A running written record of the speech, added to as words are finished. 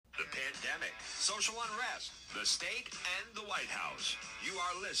pandemic, social unrest, the state, and the White House. You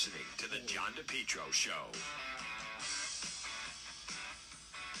are listening to The John DePetro Show.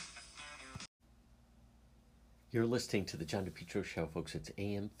 You're listening to The John DePetro Show, folks. It's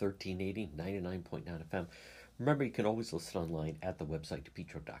AM 1380, 99.9 FM. Remember, you can always listen online at the website,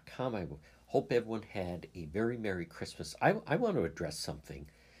 depetro.com. I hope everyone had a very Merry Christmas. I want to address something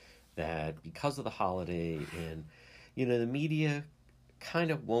that, because of the holiday, and, the media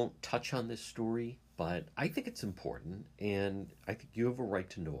kind of won't touch on this story, but I think it's important, and I think you have a right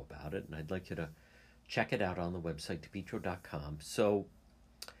to know about it, and I'd like you to check it out on the website, depetro.com. So,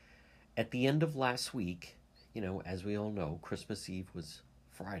 at the end of last week, as we all know, Christmas Eve was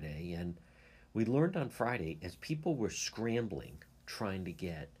Friday, and we learned on Friday, as people were scrambling, trying to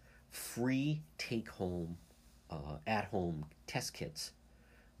get free take-home, at-home test kits,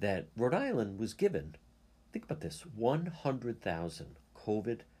 that Rhode Island was given, think about this, 100,000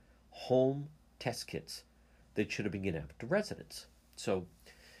 COVID home test kits that should have been given out to residents. So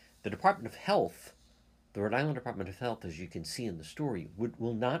the Department of Health, the Rhode Island Department of Health, as you can see in the story,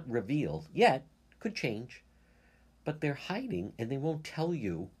 will not reveal, yet, could change, but they're hiding and they won't tell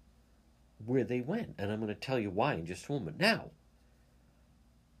you where they went. And I'm going to tell you why in just a moment. Now,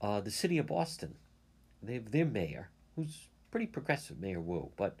 the city of Boston, they have their mayor, who's pretty progressive, Mayor Wu,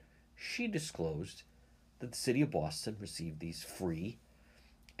 but she disclosed that the city of Boston received these free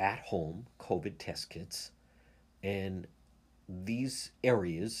at-home COVID test kits, and these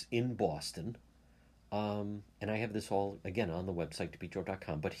areas in Boston, and I have this all, again, on the website,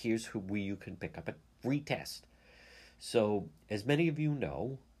 depetro.com, but here's where you can pick up a free test. So, as many of you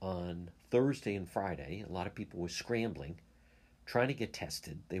know, on Thursday and Friday, a lot of people were scrambling, trying to get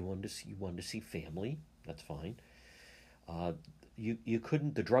tested. They wanted to see family. That's fine. You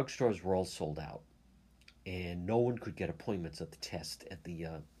couldn't. The drugstores were all sold out, and no one could get appointments at the test at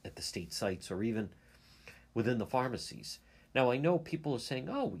the state sites or even within the pharmacies. Now I know people are saying,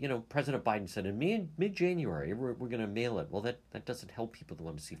 "Oh, President Biden said in mid-January we're going to mail it." Well, that doesn't help people that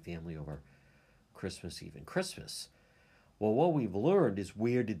want to see family over Christmas Eve and Christmas. Well, what we've learned is,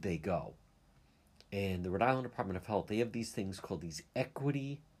 where did they go? And the Rhode Island Department of Health, they have these things called these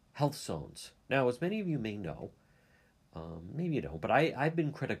equity health zones. Now, as many of you may know, maybe you don't, but I've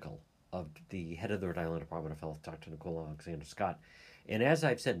been critical of the head of the Rhode Island Department of Health, Dr. Nicole Alexander Scott. And as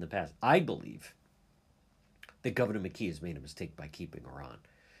I've said in the past, I believe that Governor McKee has made a mistake by keeping her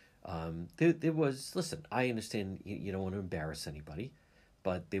on. There was, listen, I understand you don't want to embarrass anybody,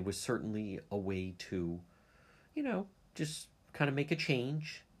 but there was certainly a way to, just kind of make a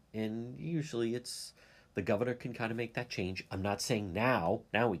change. And usually it's the governor can kind of make that change. I'm not saying now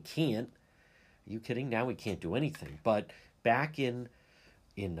we can't. Are you kidding? Now we can't do anything. But back in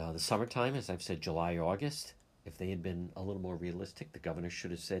the summertime, as I've said, July, August, if they had been a little more realistic, the governor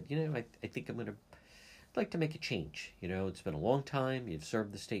should have said, I think I'd like to make a change. It's been a long time. You've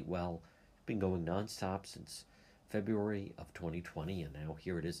served the state well. It's been going nonstop since February of 2020, and now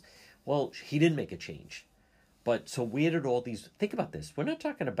here it is. Well, he didn't make a change. But so where did all these, think about this. We're not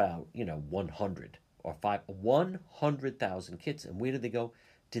talking about, 100 or 100,000 kids. And where did they go?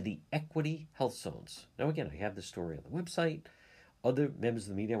 To the equity health zones. Now, again, I have the story on the website. Other members of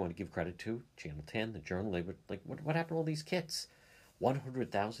the media I want to give credit to, Channel 10, the Journal, they were like, what happened to all these kits?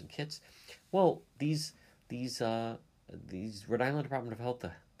 100,000 kits? Well, these Rhode Island Department of Health,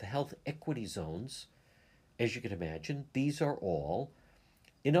 the health equity zones, as you can imagine, these are all,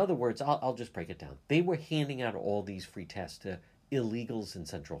 in other words, I'll just break it down. They were handing out all these free tests to illegals in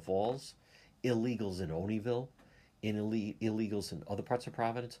Central Falls, illegals in Oneyville, illegals in other parts of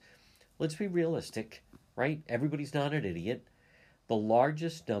Providence. Let's be realistic, right? Everybody's not an idiot. The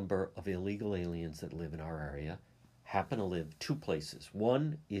largest number of illegal aliens that live in our area happen to live two places.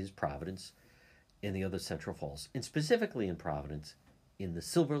 One is Providence, and the other Central Falls. And specifically in Providence, in the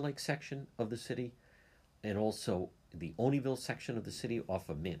Silver Lake section of the city, and also the Oneyville section of the city, off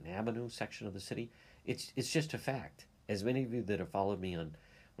of Manton Avenue section of the city. It's just a fact. As many of you that have followed me on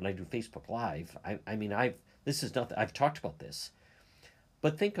when I do Facebook Live, this is nothing. I've talked about this.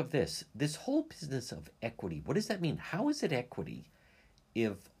 But think of this whole business of equity. What does that mean? How is it equity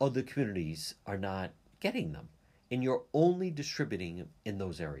if other communities are not getting them and you're only distributing in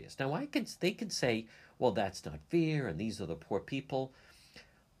those areas? Now, they can say, well, that's not fair, and these are the poor people.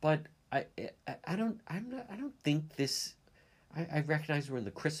 But I don't think this. I recognize we're in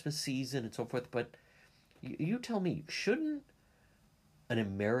the Christmas season and so forth, but you tell me, shouldn't an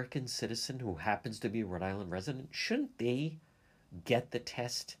American citizen who happens to be a Rhode Island resident, shouldn't they get the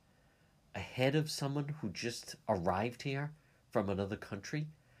test ahead of someone who just arrived here from another country?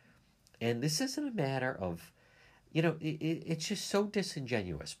 And this isn't a matter of, it's just so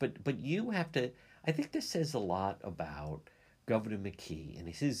disingenuous. But you have to. I think this says a lot about Governor McKee and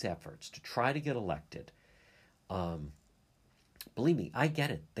his efforts to try to get elected. Believe me, I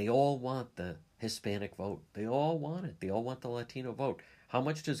get it. They all want the Hispanic vote. They all want it. They all want the Latino vote. How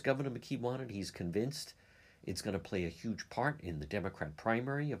much does Governor McKee want it? He's convinced it's going to play a huge part in the Democrat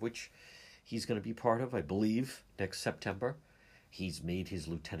primary, of which he's going to be part of, I believe, next September. He's made his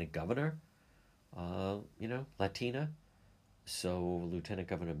lieutenant governor, Latina. So Lieutenant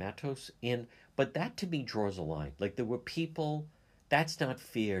Governor Matos. But that to me draws a line. Like, there were people, that's not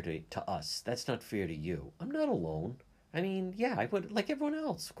fair to us. That's not fair to you. I'm not alone. I mean, yeah, I would, like everyone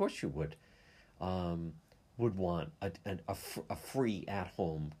else. Of course you would want a free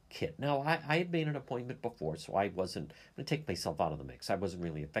at-home kit. Now, I had made an appointment before, so I wasn't, I'm going to take myself out of the mix. I wasn't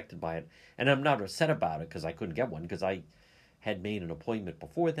really affected by it. And I'm not upset about it because I couldn't get one, because I had made an appointment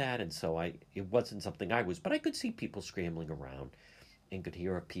before that, and so it wasn't something I was. But I could see people scrambling around and could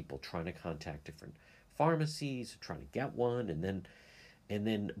hear of people trying to contact different pharmacies, trying to get one, and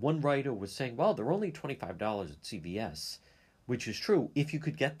then one writer was saying, well, they're only $25 at CVS, which is true if you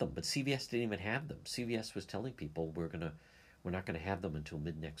could get them, but CVS didn't even have them. CVS was telling people we're not gonna have them until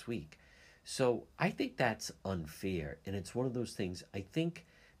mid next week. So I think that's unfair, and it's one of those things. I think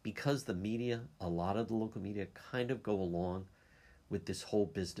because the media, a lot of the local media, kind of go along with this whole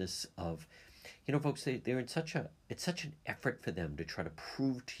business of, folks, they're in it's such an effort for them to try to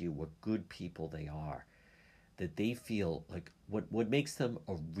prove to you what good people they are, that they feel like what makes them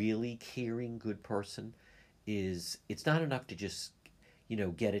a really caring, good person is it's not enough to just,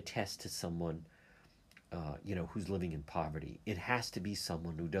 get a test to someone, who's living in poverty. It has to be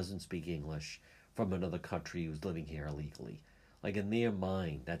someone who doesn't speak English, from another country, who's living here illegally. Like, in their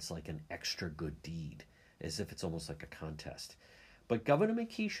mind, that's like an extra good deed, as if it's almost like a contest. But Governor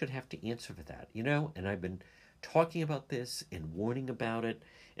McKee should have to answer for that, and I've been talking about this and warning about it.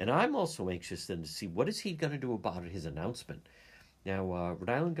 And I'm also anxious then to see what is he going to do about his announcement. Now, Rhode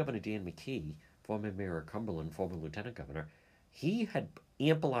Island Governor Dan McKee, former mayor of Cumberland, former lieutenant governor, he had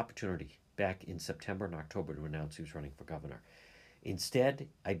ample opportunity back in September and October to announce he was running for governor. Instead,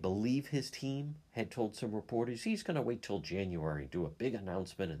 I believe his team had told some reporters he's going to wait till January, do a big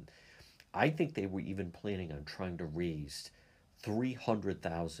announcement, and I think they were even planning on trying to raise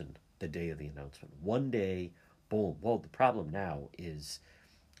 $300,000 the day of the announcement. One day, boom. Well, the problem now is,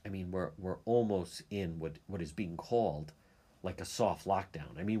 I mean, we're almost in what is being called like a soft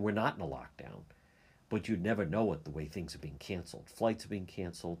lockdown. I mean, we're not in a lockdown, but you'd never know it the way things are being canceled. Flights are being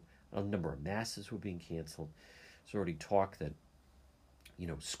canceled. A number of masses were being canceled. There's already talk that,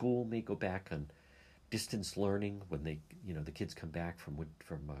 school may go back on distance learning when the kids come back from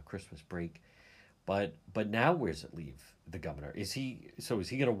Christmas break. But now where's it leave the governor? Is he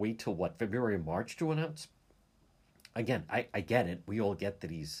going to wait till what, February or March to announce? Again, I get it. We all get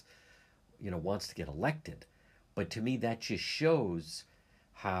that he's, wants to get elected. But to me, that just shows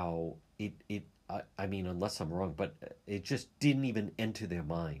how I mean, unless I'm wrong, but it just didn't even enter their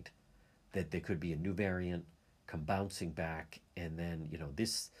mind that there could be a new variant come bouncing back, and then,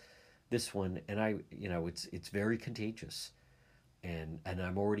 this one, and it's very contagious. And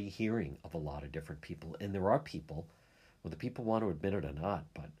I'm already hearing of a lot of different people. And there are people, whether people want to admit it or not,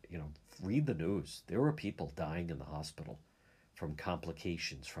 but, read the news. There are people dying in the hospital from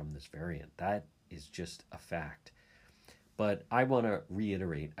complications from this variant. That is just a fact. But I want to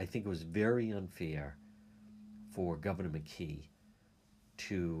reiterate, I think it was very unfair for Governor McKee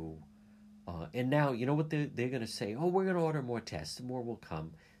to, and now, you know what they're going to say? Oh, we're going to order more tests and more will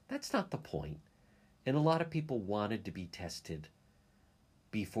come. That's not the point. And a lot of people wanted to be tested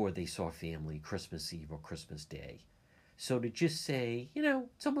before they saw family Christmas Eve or Christmas Day. So to just say,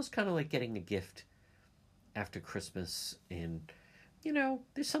 it's almost kind of like getting a gift after Christmas, and,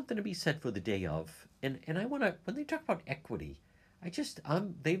 there's something to be said for the day of. And I want to, when they talk about equity,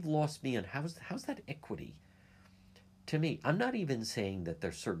 they've lost me on how's that equity? To me, I'm not even saying that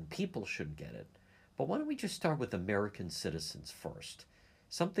there's certain people shouldn't get it, but why don't we just start with American citizens first?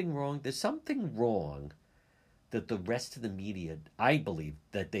 Something wrong? There's something wrong that the rest of the media, I believe,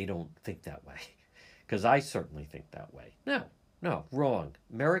 that they don't think that way. Because I certainly think that way. No, wrong.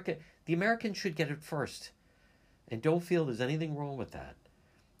 The Americans should get it first. And don't feel there's anything wrong with that.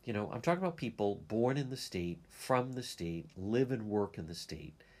 I'm talking about people born in the state, from the state, live and work in the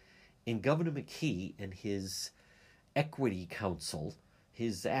state. And Governor McKee and his Equity Council,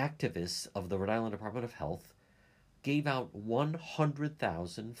 his activists of the Rhode Island Department of Health, gave out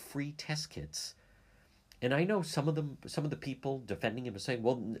 100,000 free test kits. And I know some of the people defending him are saying,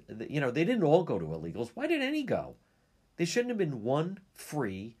 well, they didn't all go to illegals. Why did any go? There shouldn't have been one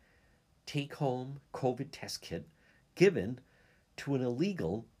free take-home COVID test kit given to an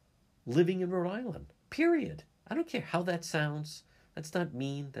illegal living in Rhode Island. Period. I don't care how that sounds. That's not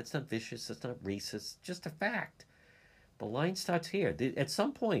mean. That's not vicious. That's not racist. Just a fact. The line starts here. At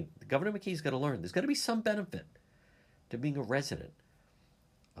some point, Governor McKee's got to learn there's got to be some benefit to being a resident.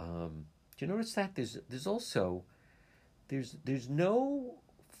 Do you notice that there's also there's no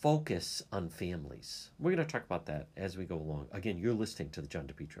focus on families. We're going to talk about that as we go along. Again, you're listening to the John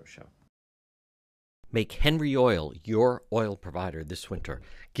DePietro Show. Make Henry Oil your oil provider this winter.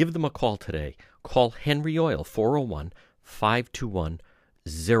 Give them a call today. Call Henry Oil, 401-521-0200.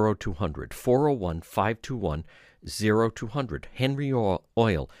 401-521-0200. Henry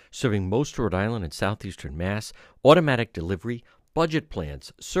Oil, serving most Rhode Island and southeastern Mass. Automatic delivery, budget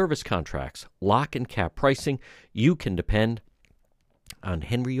plans, service contracts, lock and cap pricing. You can depend on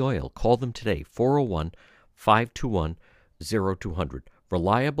Henry Oil. Call them today, 401-521-0200.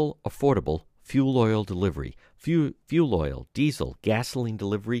 Reliable, affordable fuel oil delivery, fuel oil, diesel, gasoline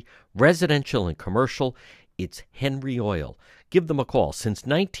delivery, residential and commercial. It's Henry Oil. Give them a call. Since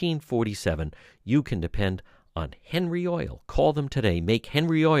 1947, you can depend on Henry Oil. Call them today. Make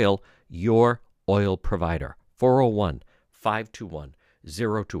Henry Oil your oil provider. 401-521-0200.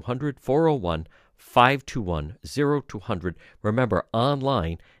 401-521-0200. Remember,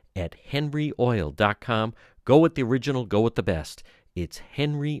 online at henryoil.com. Go with the original. Go with the best. It's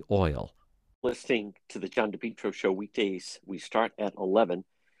Henry Oil. Listening to the John DePietro Show weekdays. We start at 11.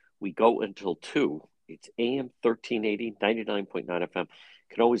 We go until 2. It's AM 1380, 99.9 FM. You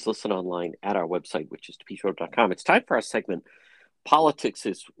can always listen online at our website, which is depetro.com. It's time for our segment, Politics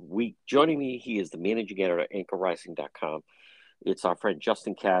This Week. Joining me, he is the managing editor at anchorrising.com. It's our friend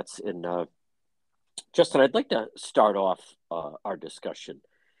Justin Katz. And Justin, I'd like to start off our discussion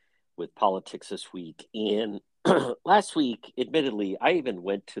with Politics This Week. And last week, admittedly, I even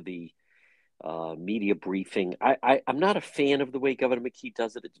went to the media briefing. I'm not a fan of the way Governor McKee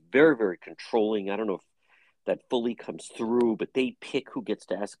does it. It's very, very controlling. I don't know if that fully comes through, but they pick who gets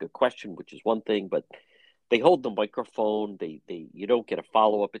to ask a question, which is one thing, but they hold the microphone. You don't get a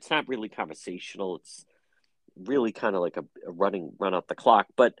follow-up. It's not really conversational. It's really kind of like a run out the clock.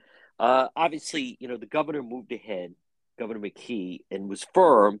 But obviously, the governor moved ahead, Governor McKee, and was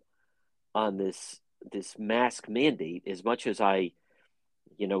firm on this mask mandate, as much as when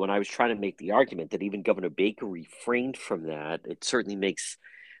I was trying to make the argument that even Governor Baker refrained from that. It certainly makes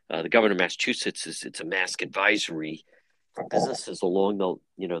the governor of Massachusetts it's a mask advisory for businesses along the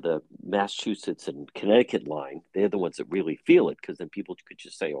Massachusetts and Connecticut line. They're the ones that really feel it, because then people could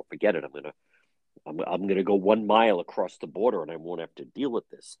just say, "Oh, forget it. I'm gonna go 1 mile across the border and I won't have to deal with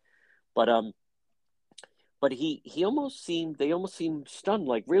this." But they almost seemed stunned.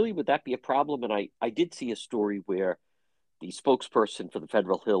 Like, really, would that be a problem? And I did see a story where the spokesperson for the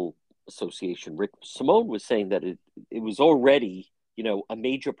Federal Hill Association, Rick Simone, was saying that it was already, a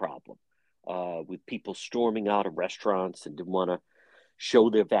major problem with people storming out of restaurants and didn't want to show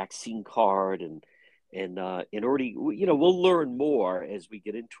their vaccine card. And already, we'll learn more as we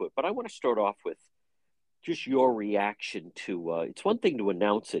get into it. But I want to start off with just your reaction to, it's one thing to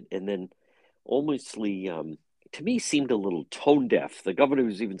announce it, and then almost, to me, seemed a little tone deaf. The governor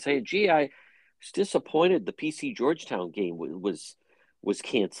was even saying, "Gee, I was disappointed the PC Georgetown game was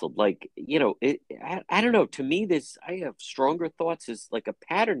canceled." Like, I don't know. To me, I have stronger thoughts. Is like a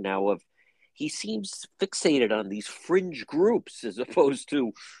pattern now of he seems fixated on these fringe groups as opposed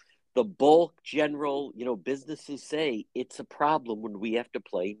to the bulk general. Businesses say it's a problem when we have to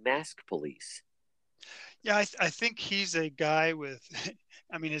play mask police. Yeah, I think he's a guy with,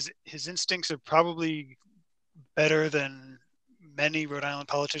 his instincts are probably better than many Rhode Island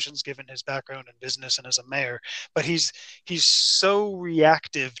politicians, given his background in business and as a mayor. But he's so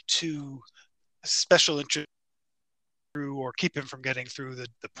reactive to special interest or keep him from getting through the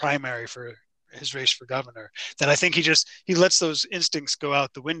primary for his race for governor, that I think he lets those instincts go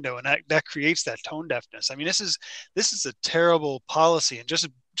out the window, and that creates that tone deafness. This is a terrible policy, and just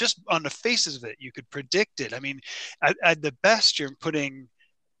on the faces of it, you could predict it. At the best, you're putting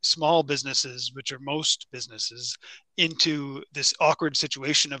small businesses, which are most businesses, into this awkward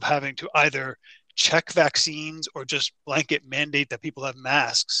situation of having to either check vaccines or just blanket mandate that people have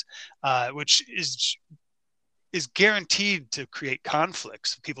masks, which is guaranteed to create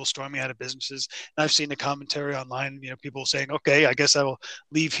conflicts, people storming out of businesses. And I've seen the commentary online, people saying, "Okay, I guess I will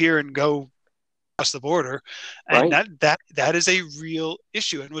leave here and go across the border." And right. that is a real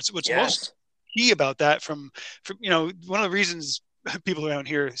issue. And what's yes. most key about that from one of the reasons people around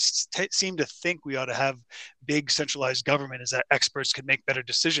here seem to think we ought to have big centralized government, is that experts can make better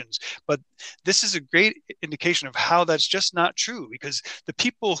decisions. But this is a great indication of how that's just not true, because the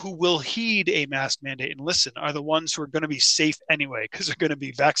people who will heed a mask mandate and listen are the ones who are going to be safe anyway, because they're going to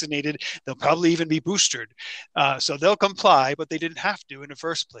be vaccinated. They'll probably even be boosted. So they'll comply, but they didn't have to in the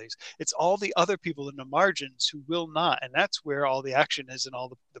first place. It's all the other people in the margins who will not. And that's where all the action is and all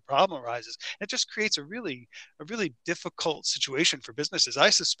the problem arises. It just creates a really difficult situation for businesses.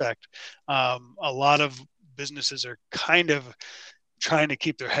 I suspect a lot of businesses are kind of trying to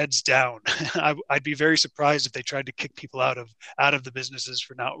keep their heads down. I'd be very surprised if they tried to kick people out of the businesses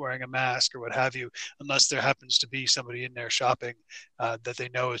for not wearing a mask or what have you, unless there happens to be somebody in there shopping that they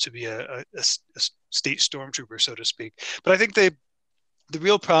know to be a state stormtrooper, so to speak. But I think the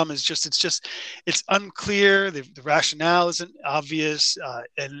real problem is it's unclear. The rationale isn't obvious,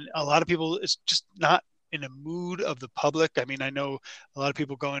 and a lot of people, it's just not in a mood of the public. I mean, I know a lot of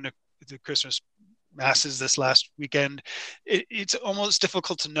people going to the Christmas masses this last weekend. It's almost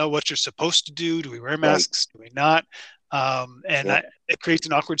difficult to know what you're supposed to do. Do we wear masks? Right. Do we not? It creates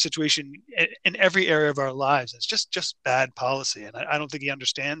an awkward situation in every area of our lives. It's just bad policy, and I don't think he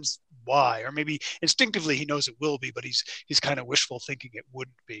understands why, or maybe instinctively he knows it will be, but he's kind of wishful thinking it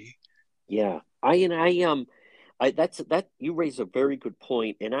wouldn't be. Yeah, that you raise a very good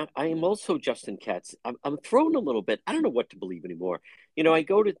point, and I am also Justin Katz. I'm thrown a little bit. I don't know what to believe anymore. I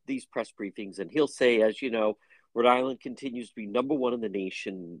go to these press briefings, and he'll say, as you know, Rhode Island continues to be #1 in the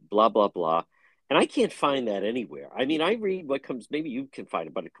nation. Blah blah blah, and I can't find that anywhere. I mean, I read what comes. Maybe you can find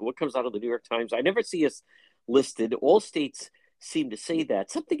it, but what comes out of the New York Times, I never see us listed. All states seem to say that.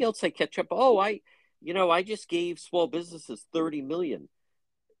 Something else I catch up. Oh, I just gave small businesses $30 million.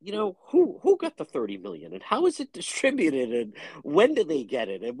 Who got the 30 million, and how is it distributed, and when do they get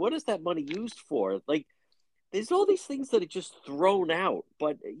it, and what is that money used for? Like, there's all these things that are just thrown out.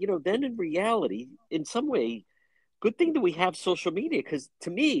 But then in reality, in some way, good thing that we have social media, because to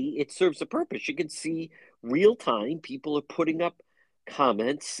me it serves a purpose. You can see real time, people are putting up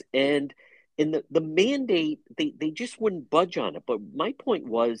comments, and in the mandate, they just wouldn't budge on it. But my point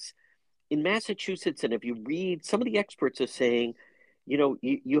was, in Massachusetts, and if you read, some of the experts are saying,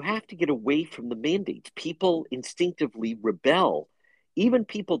 you have to get away from the mandates. People instinctively rebel. Even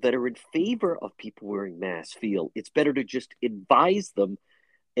people that are in favor of people wearing masks feel it's better to just advise them,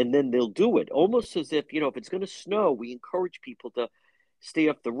 and then they'll do it. Almost as if, if it's going to snow, we encourage people to stay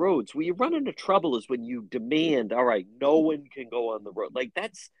off the roads. Where you run into trouble is when you demand, all right, no one can go on the road. Like,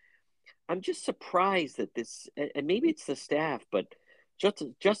 I'm just surprised that this, and maybe it's the staff, but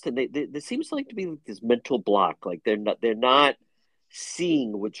Justin, there seems like to be this mental block. Like they're not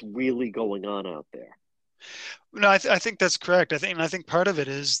seeing what's really going on out there. No, I think that's correct. I think part of it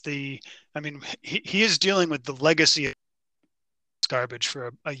is he is dealing with the legacy of garbage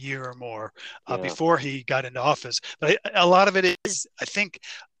for a year or more before he got into office. But a lot of it is, I think,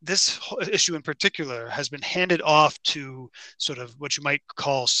 this issue in particular has been handed off to sort of what you might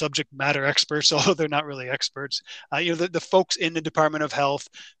call subject matter experts, although they're not really experts. The folks in the Department of Health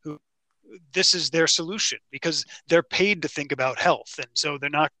who, this is their solution, because they're paid to think about health. And so they're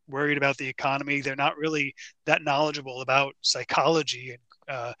not worried about the economy. They're not really that knowledgeable about psychology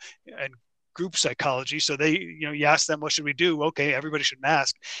and group psychology. So they, you ask them, what should we do? Okay, everybody should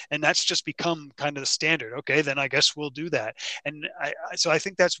mask. And that's just become kind of the standard. Okay, then I guess we'll do that. And so I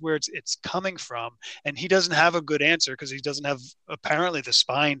think that's where it's coming from. And he doesn't have a good answer, because he doesn't have apparently the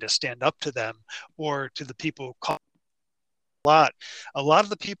spine to stand up to them or to the people who a lot of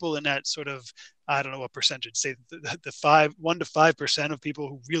the people in that sort of, I don't know what percentage, say the 1 to 5% of people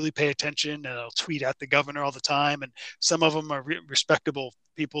who really pay attention and they'll tweet at the governor all the time. And some of them are respectable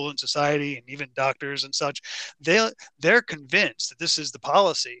people in society, and even doctors and such. They're convinced that this is the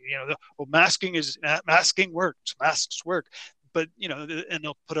policy. Masking works, masks work. But and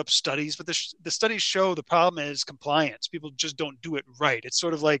they'll put up studies, but the studies show the problem is compliance. People just don't do it right. It's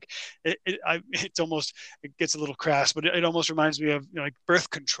sort of like it gets a little crass, but it almost reminds me of like birth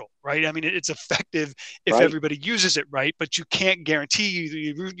control, right? I mean, it's effective if everybody uses it right, but you can't guarantee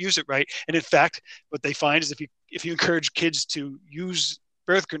you use it right. And in fact, what they find is if you encourage kids to use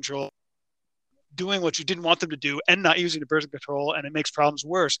birth control, doing what you didn't want them to do and not using the birth control, and it makes problems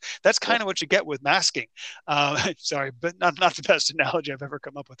worse. That's kind of what you get with masking. Sorry, but not the best analogy I've ever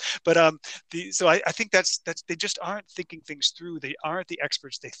come up with. But so I think that's they just aren't thinking things through. They aren't the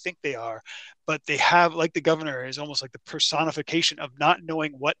experts they think they are, but they have, like the governor is almost like the personification of not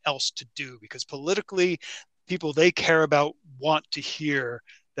knowing what else to do, because politically, people they care about want to hear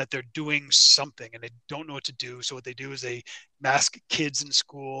that they're doing something, and they don't know what to do. So what they do is they mask kids in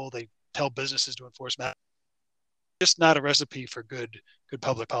school. They tell businesses to enforce masks. just not a recipe for good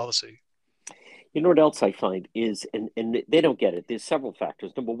public policy. You know what else I find is, and they don't get it. There's several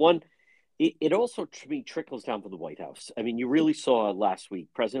factors. Number one, it also, to me, trickles down from the White House. I mean, you really saw last week,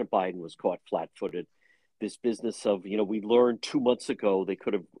 President Biden was caught flat-footed. This business of, we learned 2 months ago they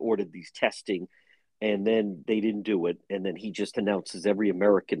could have ordered these testing, and then they didn't do it. And then he just announces every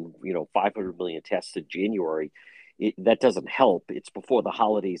American, 500 million tests in January. That doesn't help. It's before the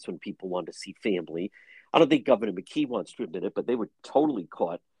holidays when people want to see family. I don't think Governor McKee wants to admit it, but they were totally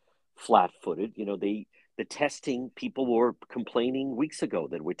caught flat-footed. The testing, people were complaining weeks ago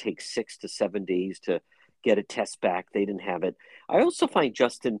that it would take 6 to 7 days to get a test back. They didn't have it. I also find,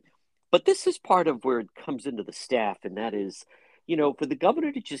 Justin, but this is part of where it comes into the staff, and that is, for the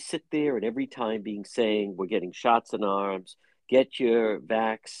governor to just sit there and every time saying, we're getting shots in arms, get your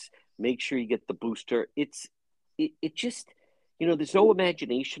vax, make sure you get the booster. It just, there's no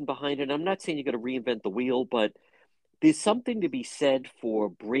imagination behind it. I'm not saying you got to reinvent the wheel, but there's something to be said for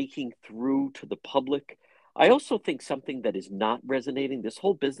breaking through to the public. I also think something that is not resonating, this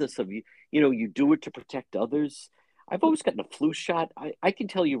whole business of you do it to protect others. I've always gotten a flu shot. I can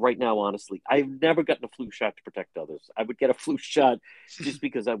tell you right now, honestly, I've never gotten a flu shot to protect others. I would get a flu shot just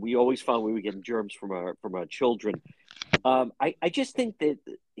because we always found we were getting germs from our children. I just think that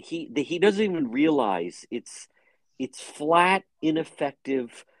he doesn't even realize it's flat,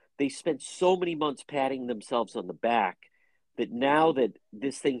 ineffective. They spent so many months patting themselves on the back that now that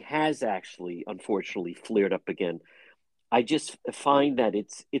this thing has actually, unfortunately, flared up again, I just find that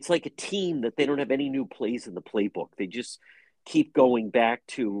it's like a team that they don't have any new plays in the playbook. They just keep going back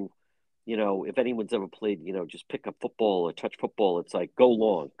to, if anyone's ever played, just pick up football or touch football, it's like, go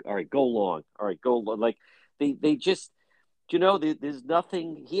long. All right, go long. All right, go long. Like they just, there's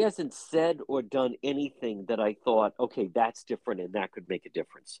nothing, he hasn't said or done anything that I thought, okay, that's different and that could make a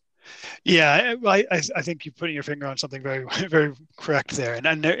difference. Yeah, I think you're putting your finger on something very, very correct there.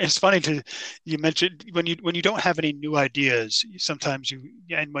 And it's funny you mentioned when you don't have any new ideas, sometimes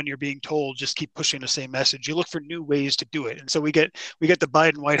and when you're being told just keep pushing the same message, you look for new ways to do it. And so we get the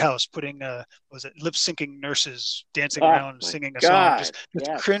Biden White House putting lip syncing nurses dancing around singing a song, just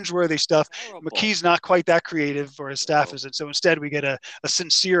yes. Cringeworthy stuff. Terrible. McKee's not quite that creative, or his staff isn't. So instead we get a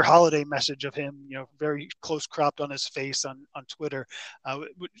sincere holiday message of him, very close cropped on his face on Twitter.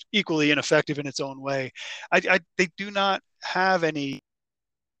 Equally ineffective in its own way. They do not have any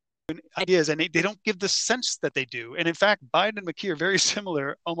ideas, and they don't give the sense that they do. And in fact, Biden and McKee are very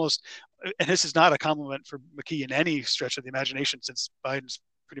similar, almost. And this is not a compliment for McKee in any stretch of the imagination, since Biden's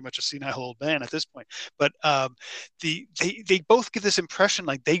pretty much a senile old man at this point. But they both give this impression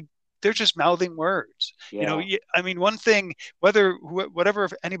like they're just mouthing words. Yeah. I mean, one thing, whatever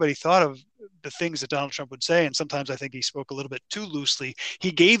anybody thought of the things that Donald Trump would say, and sometimes I think he spoke a little bit too loosely,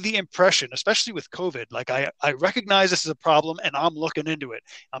 he gave the impression, especially with COVID, like I recognize this is a problem and I'm looking into it.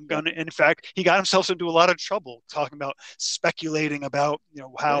 In fact, he got himself into a lot of trouble talking about speculating about,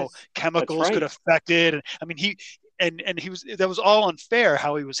 how chemicals could affect it. And I mean, that was all unfair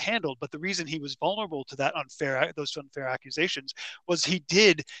how he was handled. But the reason he was vulnerable to those unfair accusations was he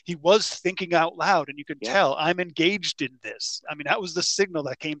was thinking out loud, and you can tell, I'm engaged in this. I mean, that was the signal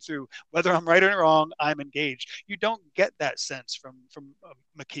that came through. Whether I'm right or wrong, I'm engaged. You don't get that sense from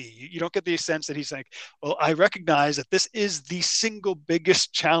McKee. You don't get the sense that he's like, well, I recognize that this is the single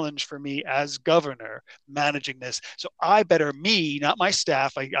biggest challenge for me as governor, managing this. So not my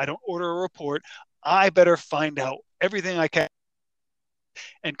staff. I don't order a report. I better find out everything I can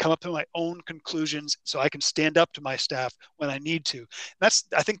and come up to my own conclusions so I can stand up to my staff when I need to. I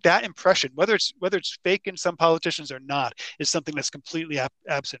think that impression, whether it's fake in some politicians or not, is something that's completely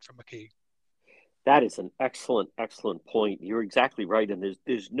absent from McKee. That is an excellent, excellent point. You're exactly right. And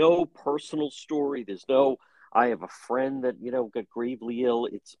there's no personal story. There's no, I have a friend that, got gravely ill.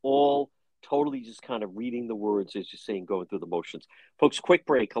 It's all totally just kind of reading the words, as you're saying, going through the motions. Folks, quick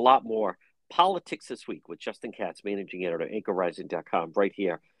break, a lot more. Politics This Week with Justin Katz, managing editor, anchorrising.com, right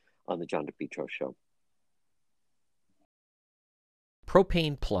here on the John DePietro Show.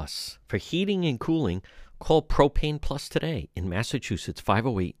 Propane Plus. For heating and cooling, call Propane Plus today in Massachusetts,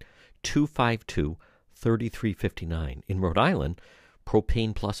 508-252-3359. In Rhode Island,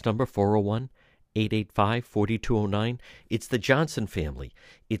 Propane Plus number 401-885-4209. It's the Johnson family.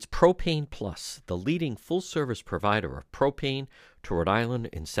 It's Propane Plus, the leading full-service provider of propane to Rhode Island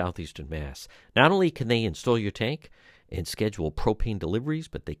and southeastern Mass. Not only can they install your tank and schedule propane deliveries,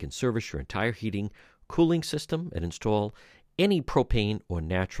 but they can service your entire heating, cooling system and install any propane or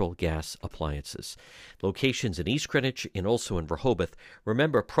natural gas appliances. Locations in East Greenwich and also in Rehoboth.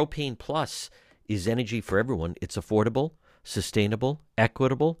 Remember, Propane Plus is energy for everyone. It's affordable, sustainable,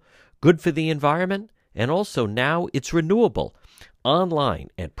 equitable, good for the environment, And also now it's renewable. Online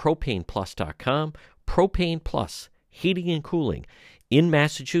at propaneplus.com. Propane Plus, heating and cooling. In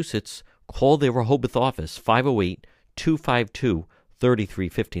Massachusetts, call their Rehoboth office,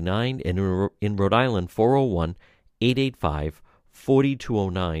 508-252-3359. And in Rhode Island,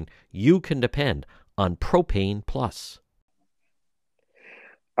 401-885-4209. You can depend on Propane Plus.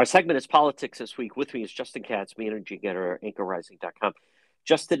 Our segment is Politics this week. With me is Justin Katz, managing editor at anchorrising.com.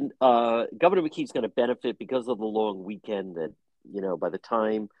 Justin, Governor McKee's going to benefit because of the long weekend that, by the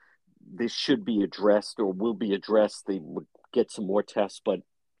time this should be addressed or will be addressed, they would get some more tests. But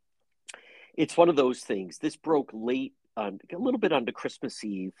it's one of those things. This broke late, a little bit under Christmas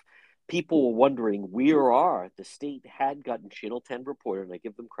Eve. People were wondering where are. The state had gotten Channel 10 reported, and I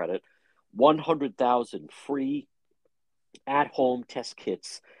give them credit, 100,000 free at-home test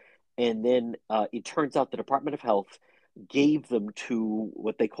kits. And then it turns out the Department of Health gave them to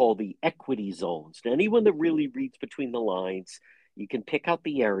what they call the equity zones. Now, anyone that really reads between the lines, you can pick out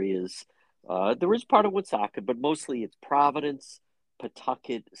the areas. There is part of Woonsocket, but mostly it's Providence,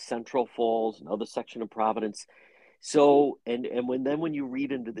 Pawtucket, Central Falls, another section of Providence. So, and when you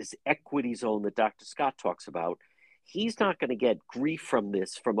read into this equity zone that Dr. Scott talks about, he's not going to get grief from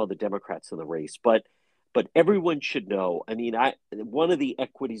this from other Democrats in the race, but everyone should know. I mean, one of the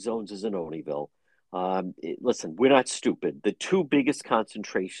equity zones is in Oneyville. Listen, we're not stupid. The two biggest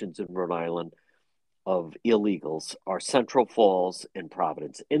concentrations in Rhode Island of illegals are Central Falls and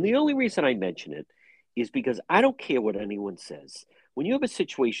Providence. And the only reason I mention it is because I don't care what anyone says. When you have a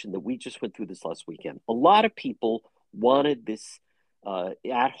situation that we just went through this last weekend, a lot of people wanted this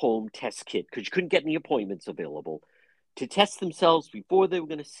at-home test kit because you couldn't get any appointments available to test themselves before they were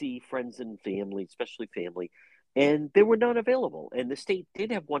going to see friends and family, especially family, and there were none available. And the state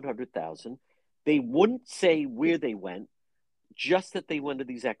did have 100,000. They wouldn't say where they went, just that they went to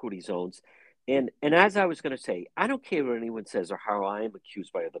these equity zones. And as I was going to say, I don't care what anyone says or how I am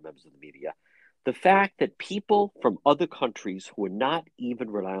accused by other members of the media. The fact that people from other countries who are not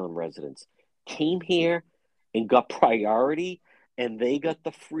even Rhode Island residents came here and got priority and they got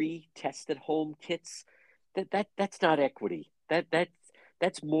the free test at home kits, that's not equity.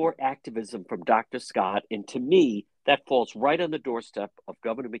 That's more activism from Dr. Scott. And to me, that falls right on the doorstep of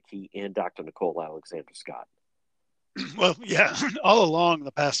Governor McKee and Dr. Nicole Alexander Scott. Well, yeah, all along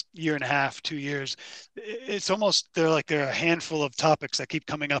the past year and a half, 2 years, it's almost there are a handful of topics that keep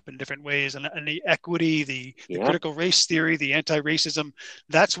coming up in different ways. And the equity, the critical race theory, the anti-racism,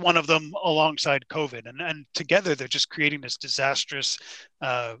 that's one of them alongside COVID. And together they're just creating this disastrous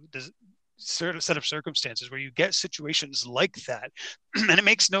set of circumstances where you get situations like that. And it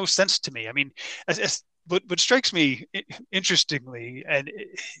makes no sense to me. I mean, what strikes me interestingly, and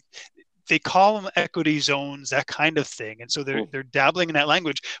they call them equity zones, that kind of thing. And so they're dabbling in that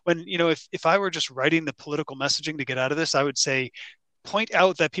language. When, if I were just writing the political messaging to get out of this, I would say, point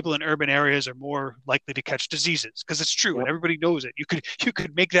out that people in urban areas are more likely to catch diseases, because it's true and everybody knows it. You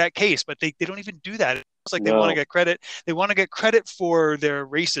could make that case, but they don't even do that. It's like they want to get credit. They want to get credit for their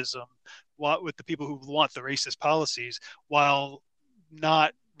racism with the people who want the racist policies, while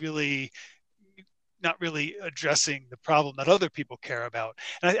not really addressing the problem that other people care about.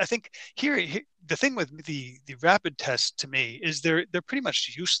 And I think here the thing with the rapid tests to me is they're pretty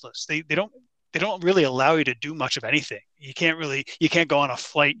much useless. They don't really allow you to do much of anything. You can't go on a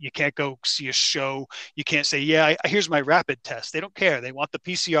flight. You can't go see a show. You can't say, here's my rapid test. They don't care. They want the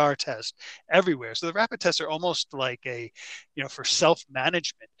PCR test everywhere. So the rapid tests are almost like for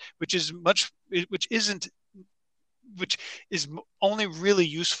self-management, which is only really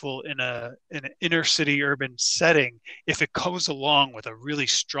useful in an inner city urban setting if it goes along with a really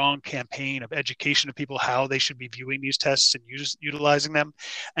strong campaign of education of people how they should be viewing these tests and utilizing them.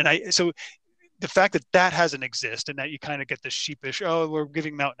 And so the fact that hasn't existed and that you kind of get this sheepish, we're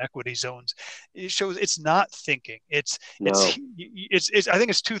giving them out in equity zones, it shows it's not thinking. I think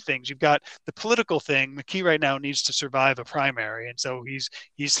it's two things. You've got the political thing. McKee right now needs to survive a primary, and so he's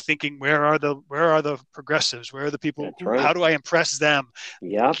thinking, where are the progressives? Where are the people? How do I impress them?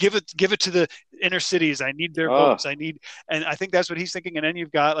 Yeah, give it to the inner cities. I need their votes. And I think that's what he's thinking. And then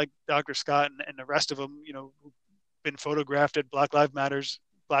you've got like Dr. Scott and the rest of them, who've been photographed at Black Lives Matter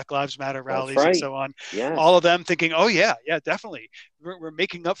rallies and so on. Yes. All of them thinking, definitely, we're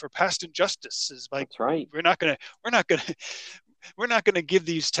making up for past injustices. Like, that's right. We're not gonna give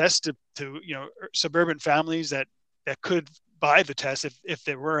these tests to suburban families that could buy the test if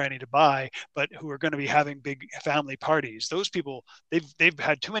there were any to buy, but who are going to be having big family parties. Those people, they've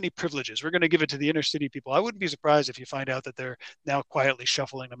had too many privileges. We're going to give it to the inner city people. I wouldn't be surprised if you find out that they're now quietly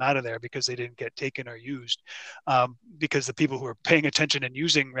shuffling them out of there because they didn't get taken or used. Because the people who are paying attention and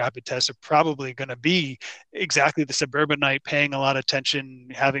using rapid tests are probably going to be exactly the suburbanite, paying a lot of attention,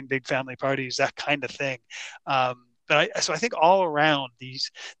 having big family parties, that kind of thing. So I think all around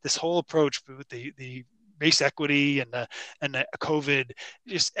this whole approach with the race equity and the COVID,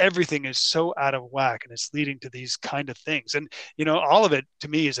 just everything is so out of whack, and it's leading to these kind of things. And all of it to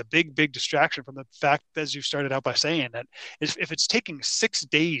me is a big distraction from the fact, as you started out by saying, that if it's taking 6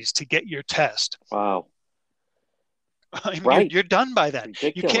 days to get your test, wow. I mean, Right. you're done by then.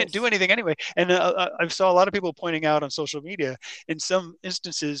 Ridiculous. You can't do anything anyway. And I saw a lot of people pointing out on social media, in some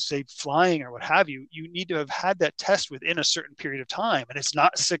instances, say flying or what have you, you need to have had that test within a certain period of time, and it's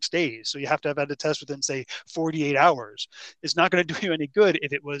not 6 days. So you have to have had the test within, say, 48 hours. It's not going to do you any good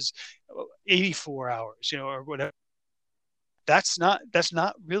if it was 84 hours, or whatever. That's not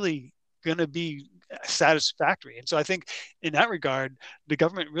really going to be satisfactory. And so I think in that regard, the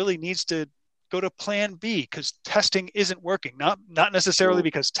government really needs to go to plan B, because testing isn't working. Not necessarily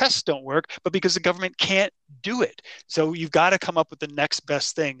because tests don't work, but because the government can't do it. So you've got to come up with the next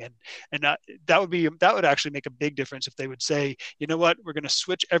best thing. And that would actually make a big difference if they would say, you know what, we're going to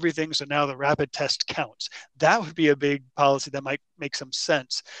switch everything, so now the rapid test counts. That would be a big policy that might make some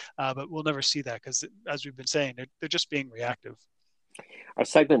sense. But we'll never see that because, as we've been saying, they're just being reactive. Our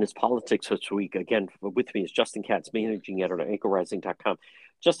segment is Politics this week. Again, with me is Justin Katz, managing editor at anchorrising.com.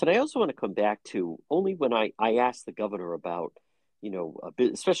 Justin, I also want to come back to only when I asked the governor about,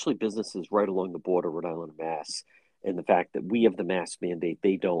 especially businesses right along the border, Rhode Island and Mass, and the fact that we have the mask mandate,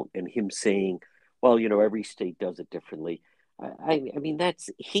 they don't, and him saying, well, every state does it differently. I mean,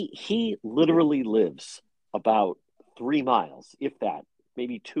 he literally lives about 3 miles, if that,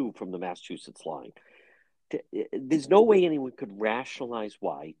 maybe 2 from the Massachusetts line. There's no way anyone could rationalize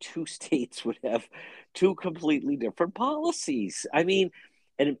why 2 states would have 2 completely different policies. I mean,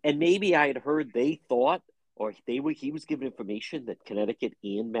 and maybe I had heard they thought, or he was given information that Connecticut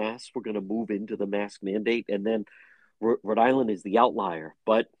and Mass were going to move into the mask mandate, and then Rhode Island is the outlier.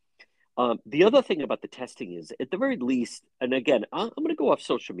 But the other thing about the testing is, at the very least, and again, I'm going to go off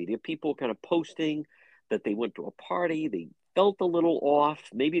social media, people kind of posting that they went to a party, they felt a little off,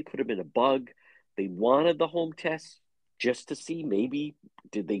 maybe it could have been a bug. They wanted the home test just to see, maybe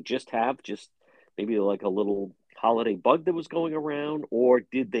did they just have maybe like a little holiday bug that was going around, or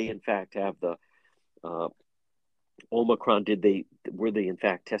did they in fact have the Omicron? Were they in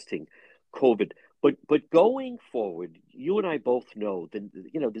fact testing COVID? But going forward, you and I both know that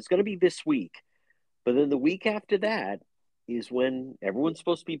there's going to be this week, but then the week after that is when everyone's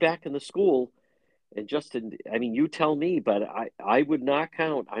supposed to be back in the school. And Justin, I mean, you tell me, but I would not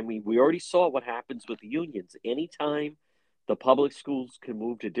count. I mean, we already saw what happens with the unions. Anytime the public schools can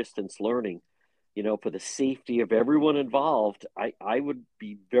move to distance learning, for the safety of everyone involved, I would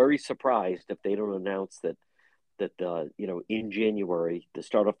be very surprised if they don't announce that in January, to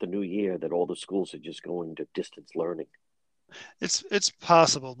start off the new year, that all the schools are just going to distance learning. It's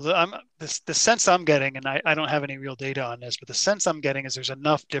possible. The sense I'm getting, and I don't have any real data on this, but the sense I'm getting is there's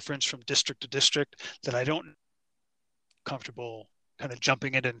enough difference from district to district that I don't comfortable kind of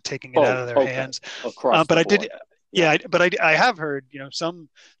jumping in and taking it out of their hands. Across but the I board. did, yeah. But I have heard, some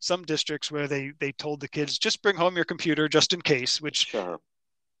districts where they told the kids, just bring home your computer just in case, which sure.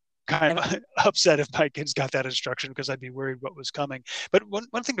 Kind of upset if my kids got that instruction, because I'd be worried what was coming. But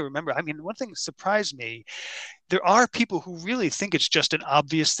one thing to remember, I mean, one thing surprised me, there are people who really think it's just an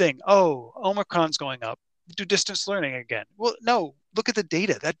obvious thing. Oh, Omicron's going up, do distance learning again. Well, no, look at the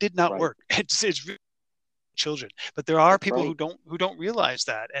data. That did not work. It's really children, but there are people who don't realize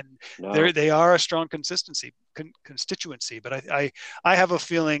that, and they are a strong constituency. But I have a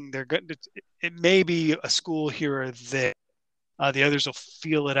feeling they're good. It may be a school here or there. The others will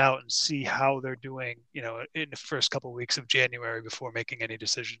feel it out and see how they're doing, in the first couple of weeks of January before making any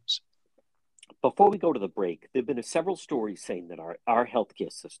decisions. Before we go to the break, there have been several stories saying that our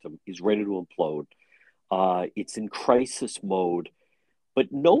healthcare system is ready to implode. It's in crisis mode,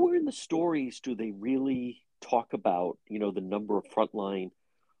 but nowhere in the stories do they really talk about, the number of frontline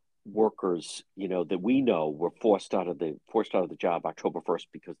workers, that we know were forced out of the job October 1st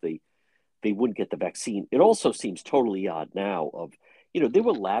because they wouldn't get the vaccine. It also seems totally odd now there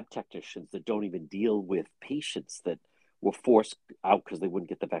were lab technicians that don't even deal with patients that were forced out because they wouldn't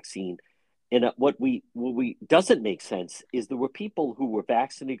get the vaccine. And what doesn't make sense is there were people who were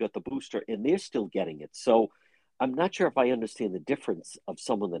vaccinated, got the booster, and they're still getting it. So I'm not sure if I understand the difference of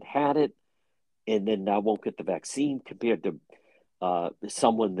someone that had it and then now won't get the vaccine compared to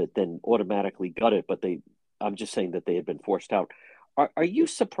someone that then automatically got it, but I'm just saying that they had been forced out. Are you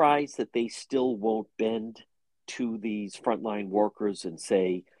surprised that they still won't bend to these frontline workers and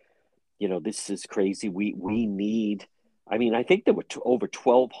say, this is crazy. We need, I mean, I think there were over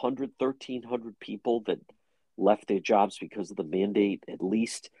 1,200, 1,300 people that left their jobs because of the mandate, at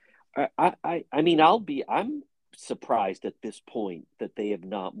least. I mean, I'm surprised at this point that they have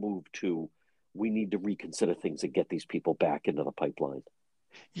not moved to, we need to reconsider things and get these people back into the pipeline.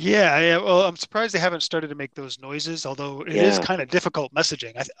 Yeah, well, I'm surprised they haven't started to make those noises, although it is Yeah. kind of difficult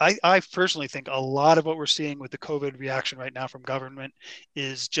messaging. I personally think a lot of what we're seeing with the COVID reaction right now from government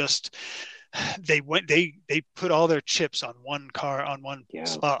is just they put all their chips on one car on one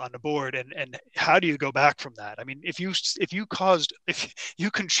spot on the board, and how do you go back from that? I mean, if you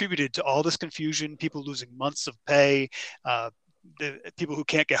contributed to all this confusion, people losing months of pay, the people who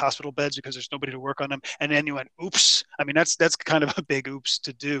can't get hospital beds because there's nobody to work on them, and then you went, oops. I mean, that's kind of a big oops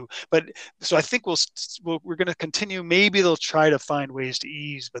to do. But so I think we're going to continue. Maybe they'll try to find ways to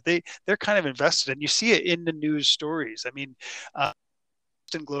ease, but they're kind of invested, and you see it in the news stories. I mean,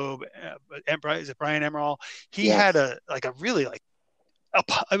 Boston Globe, is it Brian Emerald? He had a really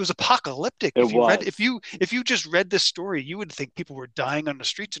it was apocalyptic. If you just read this story, you would think people were dying on the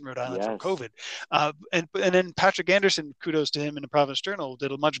streets in Rhode Island from COVID. And then Patrick Anderson, kudos to him in the Providence Journal,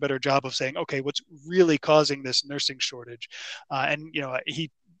 did a much better job of saying, okay, what's really causing this nursing shortage? And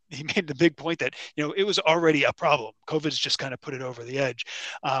he made the big point that it was already a problem. COVID's just kind of put it over the edge.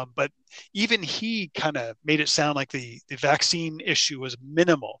 But even he kind of made it sound like the vaccine issue was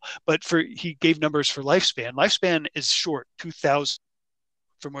minimal. But he gave numbers for lifespan. Lifespan is short, 2,000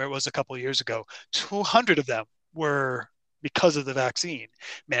 from where it was a couple of years ago. 200 of them were because of the vaccine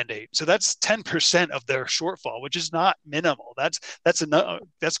mandate. So that's 10% of their shortfall, which is not minimal. That's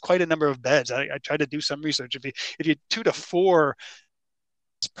quite a number of beds. I tried to do some research. If you 2 to 4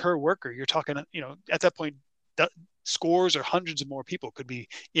 per worker, you're talking, at that point, scores or hundreds of more people could be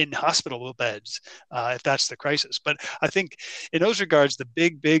in hospital beds if that's the crisis. But I think in those regards, the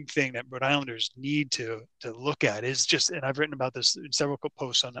big thing that Rhode Islanders need to look at is just, and I've written about this in several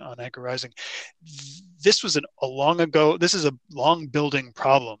posts on Anchor Rising, this is a long building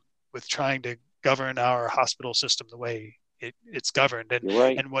problem with trying to govern our hospital system the way it's governed. And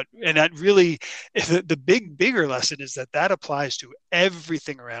right. and that really, the bigger lesson is that applies to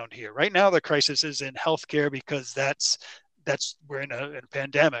everything around here. Right now, the crisis is in healthcare because we're in a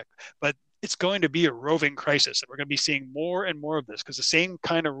pandemic, but it's going to be a roving crisis, and we're going to be seeing more and more of this because the same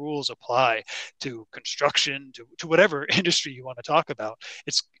kind of rules apply to construction, to whatever industry you want to talk about.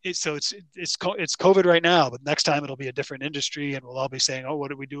 It's COVID right now, but next time it'll be a different industry, and we'll all be saying, "Oh,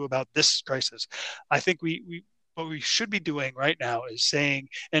 what do we do about this crisis?" I think what we should be doing right now is saying,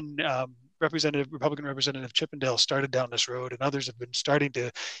 and Republican Representative Chippendale started down this road, and others have been starting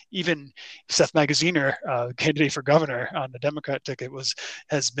to, even Seth Magaziner, candidate for governor on the Democrat ticket,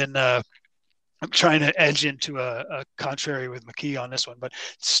 has been trying to edge into a contrary with McKee on this one, but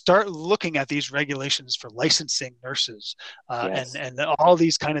start looking at these regulations for licensing nurses and all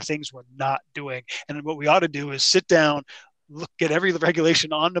these kind of things we're not doing. And what we ought to do is sit down, get every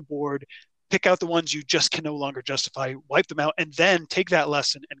regulation on the board, pick out the ones you just can no longer justify, wipe them out, and then take that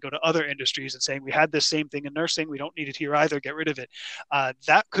lesson and go to other industries and saying, we had this same thing in nursing, we don't need it here either, get rid of it.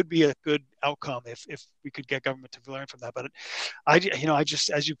 That could be a good outcome if we could get government to learn from that. But I just,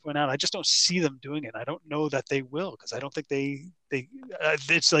 as you point out, I just don't see them doing it. I don't know that they will, because I don't think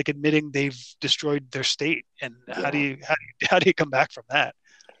it's like admitting they've destroyed their state. And how do you come back from that?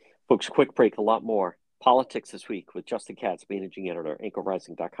 Folks, quick break, a lot more politics this week with Justin Katz, managing editor,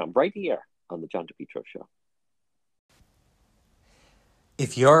 anchorrising.com, right here on the John DePietro Show.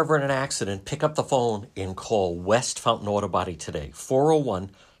 If you're ever in an accident, pick up the phone and call West Fountain Auto Body today,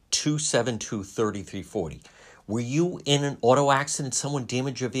 401-272-3340. Were you in an auto accident, someone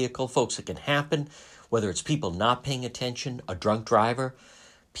damaged your vehicle? Folks, it can happen, whether it's people not paying attention, a drunk driver,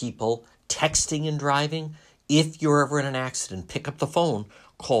 people texting and driving. If you're ever in an accident, pick up the phone,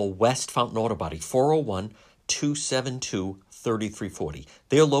 call West Fountain Auto Body, 401-272-3340.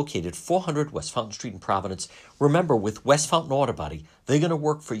 They're located 400 West Fountain Street in Providence. Remember, with West Fountain Auto Body, they're going to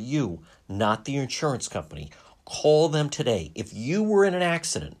work for you, not the insurance company. Call them today. If you were in an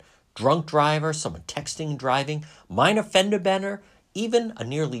accident, drunk driver, someone texting and driving, minor fender bender, even a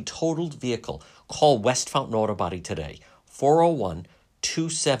nearly totaled vehicle, call West Fountain Auto Body today,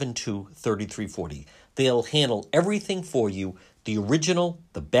 401-272-3340. They'll handle everything for you, the original,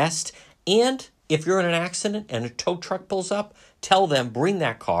 the best, and if you're in an accident and a tow truck pulls up, tell them bring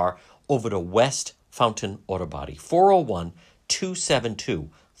that car over to West Fountain Auto Body, 401-272-3340.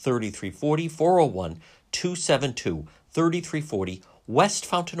 3340, 401 272 3340. West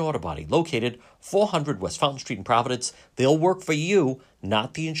Fountain Auto Body, located 400 West Fountain Street in Providence. They'll work for you,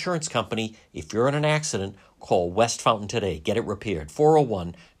 not the insurance company. If you're in an accident, call West Fountain today. Get it repaired.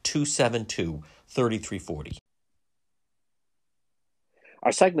 401 272 3340.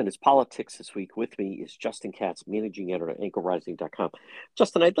 Our segment is Politics This Week. With me is Justin Katz, managing editor at anchorrising.com.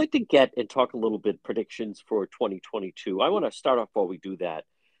 Justin, I'd like to get and talk a little bit predictions for 2022. I want to start off while we do that.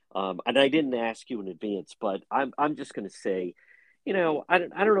 And I didn't ask you in advance, but I'm just going to say, I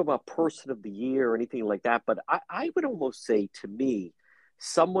don't know about person of the year or anything like that, but I would almost say, to me,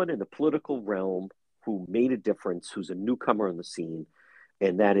 someone in the political realm who made a difference, who's a newcomer on the scene,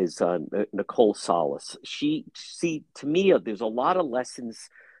 and that is Nicole Solis. To me, there's a lot of lessons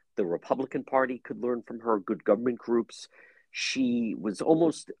the Republican Party could learn from her, good government groups. She was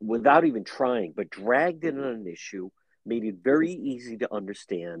almost, without even trying, but dragged in on an issue, made it very easy to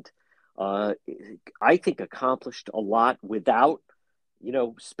understand. I think accomplished a lot without,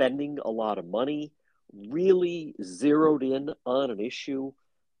 spending a lot of money, really zeroed in on an issue.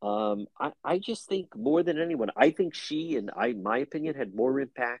 I just think more than anyone, I think she, in my opinion, had more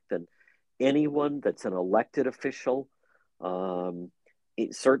impact than anyone that's an elected official.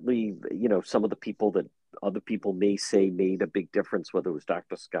 It certainly, some of the people that other people may say made a big difference, whether it was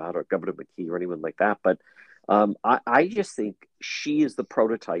Dr. Scott or Governor McKee or anyone like that. But I just think she is the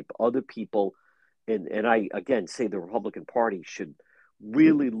prototype. Other people, and I, again, say the Republican Party should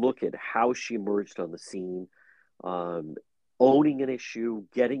really look at how she emerged on the scene, owning an issue,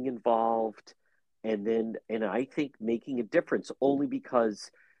 getting involved, and I think making a difference, only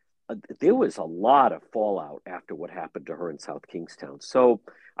because there was a lot of fallout after what happened to her in South Kingstown. So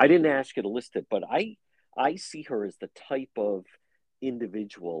I didn't ask you to list it, but I see her as the type of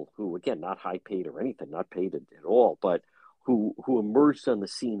individual who, again, not high paid or anything, not paid at all, but who emerged on the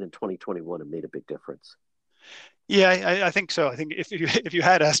scene in 2021 and made a big difference. Yeah, I think so. I think if you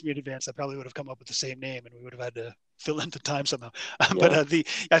had asked me in advance, I probably would have come up with the same name, and we would have had to fill in the time somehow. Yeah. But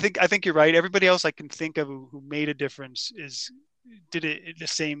I think you're right. Everybody else I can think of who made a difference did it in the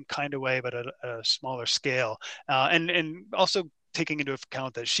same kind of way, but at a smaller scale, and also taking into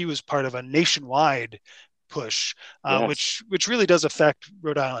account that she was part of a nationwide push, yes, which really does affect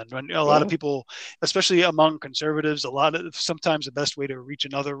Rhode Island. When a lot of people, especially among conservatives, sometimes the best way to reach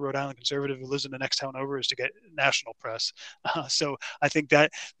another Rhode Island conservative who lives in the next town over is to get national press. So I think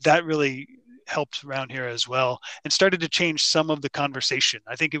that really helped around here as well, and started to change some of the conversation.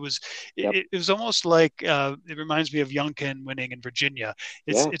 I think it was almost like it reminds me of Youngkin winning in Virginia.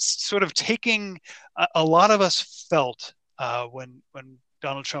 It's sort of taking a lot of us felt when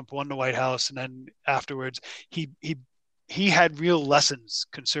Donald Trump won the White House, and then afterwards he had real lessons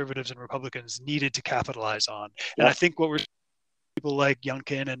conservatives and Republicans needed to capitalize on. And I think what we're people like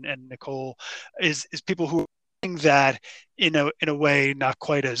Youngkin and Nicole is people who are doing that in a way not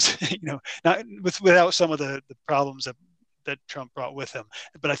quite as not without some of the problems that Trump brought with him.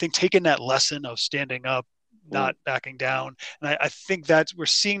 But I think taking that lesson of standing up, not backing down, and I think we're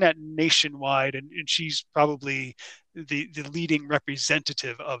seeing that nationwide, and she's probably the leading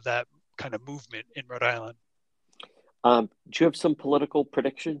representative of that kind of movement in Rhode Island. Do you have some political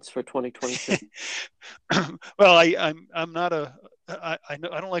predictions for 2022? Well, I'm not I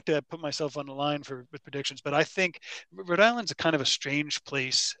don't like to put myself on the line with predictions, but I think Rhode Island's a kind of a strange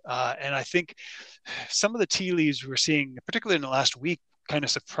place, and I think some of the tea leaves we're seeing, particularly in the last week, kind of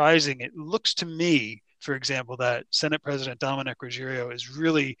surprising. It looks to me, for example, that Senate President Dominic Ruggiero is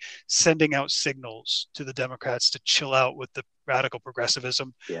really sending out signals to the Democrats to chill out with the radical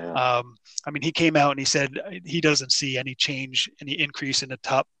progressivism. Yeah. I mean, he came out and he said he doesn't see any change, any increase in the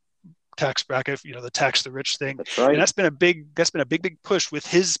top tax bracket, the tax the rich thing. That's right. And that's been a big push with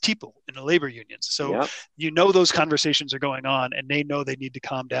his people in the labor unions. So those conversations are going on, and they know they need to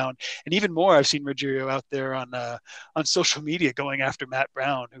calm down. And even more, I've seen Ruggiero out there on social media going after Matt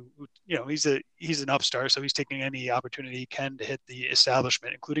Brown, who he's an upstart, so he's taking any opportunity he can to hit the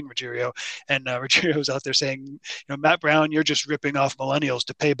establishment, including Ruggiero. And Ruggiero's out there saying, Matt Brown, you're just ripping off millennials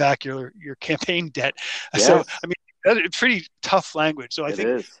to pay back your campaign debt. Yes. So I mean, that's pretty tough language. So I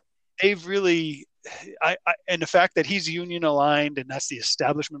think they've really, and the fact that he's union aligned, and that's the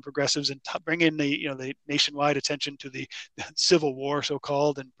establishment progressives, and bring in the nationwide attention to the Civil War,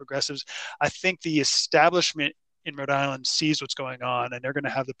 so-called, and progressives. I think the establishment in Rhode Island sees what's going on, and they're going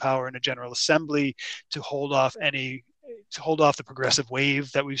to have the power in a General Assembly to hold off the progressive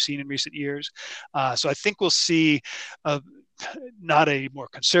wave that we've seen in recent years. So I think we'll see not a more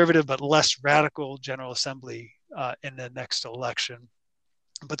conservative, but less radical General Assembly in the next election.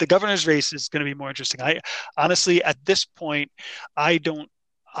 But the governor's race is going to be more interesting. I honestly, at this point, I don't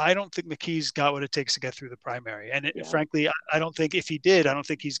I don't think McKee's got what it takes to get through the primary. And Yeah. frankly, I don't think if he did, I don't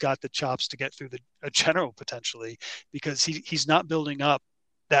think he's got the chops to get through a general potentially, because he's not building up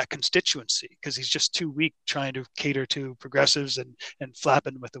that constituency, because he's just too weak trying to cater to progressives and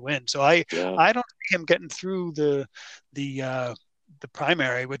flapping with the wind. So I don't see him getting through the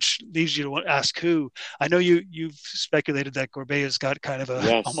primary, which leaves you to ask who. I know you've speculated that Gorbea's got kind of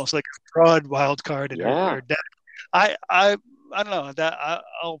almost like a fraud wild card in her deck. I don't know that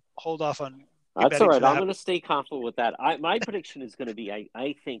I'll hold off on. That's all right. I'm going to stay confident with that. My prediction is going to be,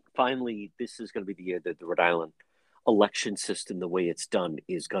 I think finally this is going to be the year that the Rhode Island election system, the way it's done,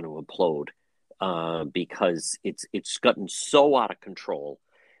 is going to implode, because it's gotten so out of control.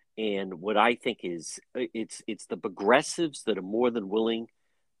 And what I think is it's the progressives that are more than willing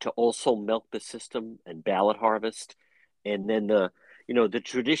to also milk the system and ballot harvest, and then the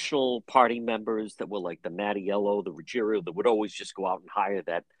traditional party members that were like the Mattiello, the Ruggiero, that would always just go out and hire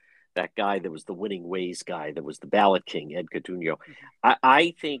that guy that was the winning ways guy, that was the ballot king, Ed Cardugno.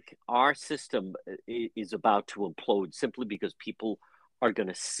 I think our system is about to implode simply because people are going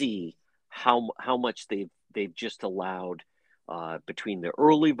to see how much they've just allowed between the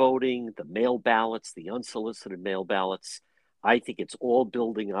early voting, the mail ballots, the unsolicited mail ballots. I think it's all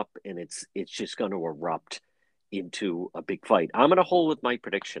building up, and it's just going to erupt into a big fight. I'm going to hold with my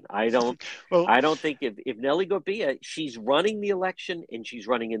prediction. I don't think if Nellie Gorbea, she's running the election and she's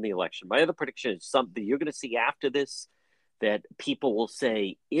running in the election. My other prediction is something you're going to see after this, that people will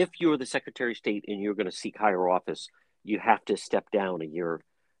say, if you're the Secretary of State and you're going to seek higher office, you have to step down a year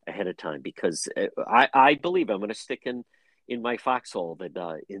ahead of time, because I believe, I'm going to stick in my foxhole,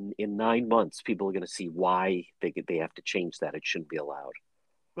 that in 9 months, people are going to see why they have to change that. It shouldn't be allowed.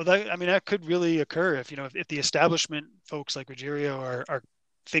 Well, that could really occur if the establishment folks like Ruggiero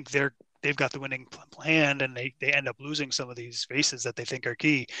think they've got the winning plan, and they end up losing some of these races that they think are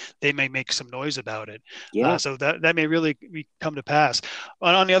key. They may make some noise about it. Yeah. So that may really come to pass.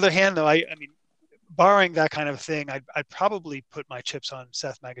 On the other hand, though, I mean, barring that kind of thing, I'd probably put my chips on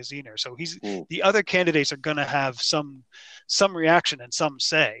Seth Magaziner. So the other candidates are going to have some reaction and some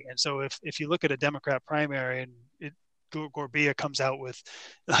say. And so if you look at a Democrat primary and Gorbea comes out with,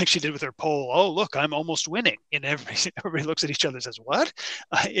 like she did with her poll, oh look, I'm almost winning, and everybody looks at each other and says, what?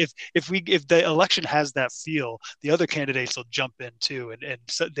 If the election has that feel, the other candidates will jump in too, and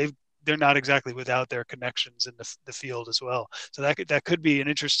so they're not exactly without their connections in the field as well. So that could be an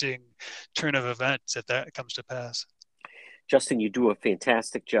interesting turn of events if that comes to pass. Justin, you do a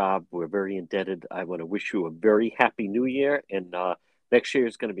fantastic job. We're very indebted. I want to wish you a very happy New Year, and next year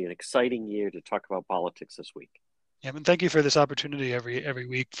is going to be an exciting year to talk about politics this week. Yeah, and thank you for this opportunity every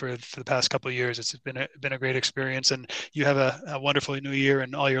week for the past couple of years. It's been a great experience, and you have a wonderful new year,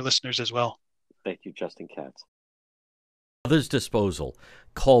 and all your listeners as well. Thank you, Justin Katz. Brothers Disposal.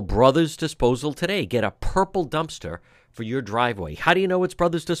 Call Brothers Disposal today. Get a purple dumpster for your driveway. How do you know it's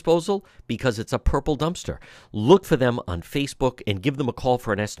Brothers Disposal? Because it's a purple dumpster. Look for them on Facebook and give them a call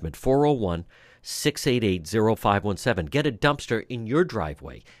for an estimate. 401-688-0517. Get a dumpster in your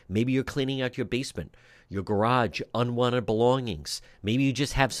driveway. Maybe you're cleaning out your basement, your garage, unwanted belongings. Maybe you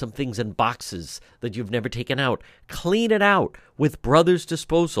just have some things in boxes that you've never taken out. Clean it out with Brothers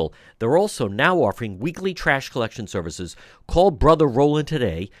Disposal. They're also now offering weekly trash collection services. Call Brother Roland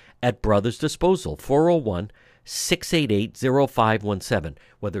today at Brothers Disposal, 401-688-0517.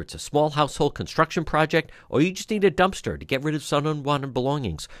 Whether it's a small household construction project or you just need a dumpster to get rid of some unwanted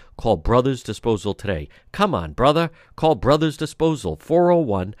belongings, call Brothers Disposal today. Come on, brother. Call Brothers Disposal,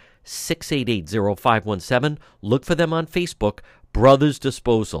 401-688-0517. Look for them on Facebook, Brothers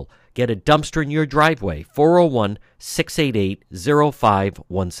Disposal. Get a dumpster in your driveway,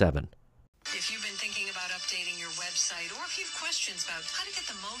 401-688-0517. If you've been thinking about updating your website, or if you have questions about how to get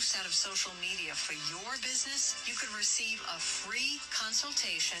the most out of social media for your business, you could receive a free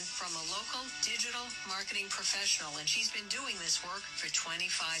consultation from a local digital marketing professional, and she's been doing this work for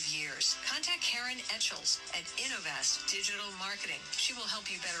 25 years. Contact Karen Etchels at Innovast Digital Marketing. She will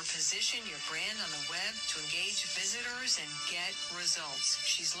help you better position your brand on the web to engage visitors and get results.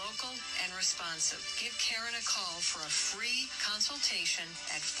 She's local and responsive. Give Karen a call for a free consultation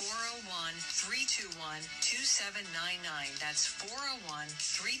at 401-321-2799. That's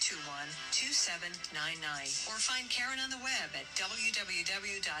 401-321-2799. Or find Karen on the web at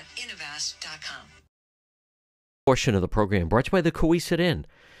www.innovast.com. Portion of the program brought to you by the Coesit Inn.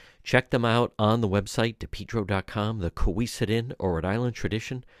 Check them out on the website, depetro.com. The Coesit Inn, or Rhode Island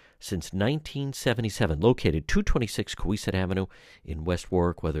tradition, since 1977. Located 226 Coesit Avenue in West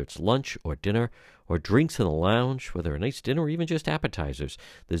Warwick. Whether it's lunch or dinner or drinks in the lounge, whether a nice dinner or even just appetizers,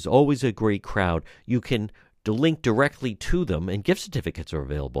 there's always a great crowd. You can link directly to them, and gift certificates are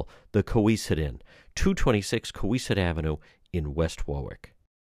available. The Coesit Inn, 226 Coesit Avenue in West Warwick.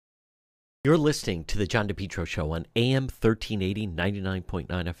 You're listening to the John DePietro Show on AM 1380, 99.9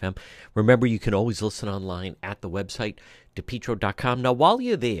 FM. Remember, you can always listen online at the website, DePietro.com. Now, while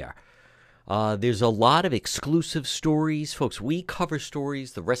you're there, there's a lot of exclusive stories. Folks, we cover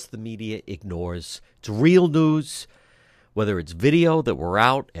stories the rest of the media ignores. It's real news, whether it's video that we're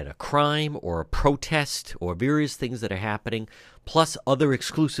out at a crime or a protest or various things that are happening, plus other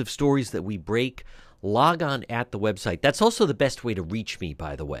exclusive stories that we break. Log on at the website. That's also the best way to reach me,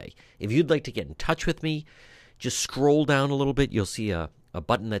 by the way. If you'd like to get in touch with me, just scroll down a little bit. You'll see a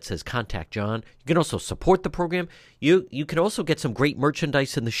button that says Contact John. You can also support the program. You can also get some great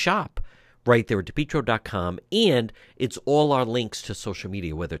merchandise in the shop right there at DePietro.com. And it's all our links to social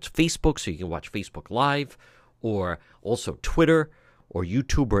media, whether it's Facebook, so you can watch Facebook Live, or also Twitter or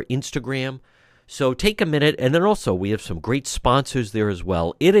YouTube or Instagram. So take a minute, and then also we have some great sponsors there as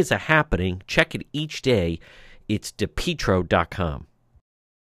well. It is a happening. Check it each day. It's DePietro.com.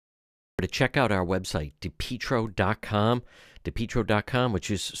 To check out our website, DePietro.com, DePietro.com, which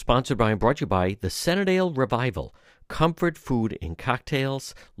is sponsored by and brought to you by the Centennial Revival, comfort food and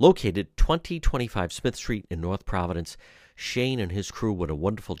cocktails, located 2025 Smith Street in North Providence. Shane and his crew, what a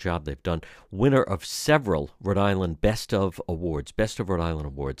wonderful job they've done. Winner of several Rhode Island Best of Rhode Island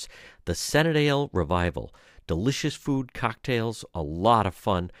Awards. The Centennial Revival. Delicious food, cocktails, a lot of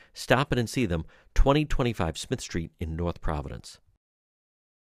fun. Stop in and see them, 2025 Smith Street in North Providence.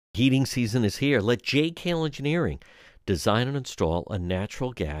 Heating season is here. Let JKL Engineering design and install a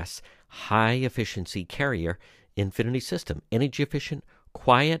natural gas, high-efficiency carrier infinity system. Energy efficient,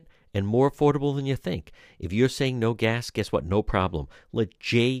 quiet, and more affordable than you think. If you're saying no gas, guess what? No problem. Let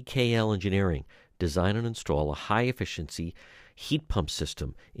JKL Engineering design and install a high-efficiency heat pump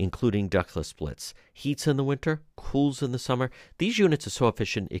system, including ductless splits. Heats in the winter, cools in the summer. These units are so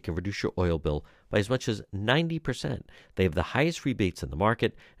efficient it can reduce your oil bill by as much as 90%. They have the highest rebates in the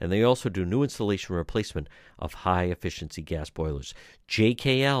market, and they also do new installation and replacement of high-efficiency gas boilers.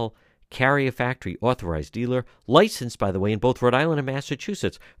 JKL Carrier Factory authorized dealer, licensed, by the way, in both Rhode Island and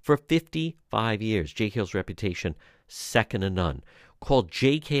Massachusetts for 55 years. JKL's reputation, second to none. Call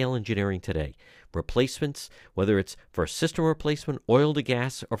JKL Engineering today. Replacements, whether it's for a system replacement, oil to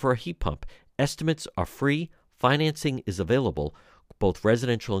gas, or for a heat pump, estimates are free. Financing is available, both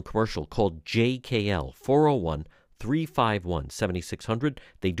residential and commercial. Call JKL 401-351-7600.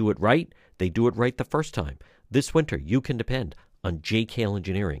 They do it right. They do it right the first time. This winter, you can depend on JKL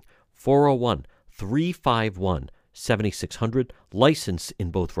Engineering. 401-351-7600, licensed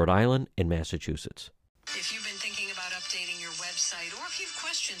in both Rhode Island and Massachusetts. If you've been thinking about updating your website, or if you have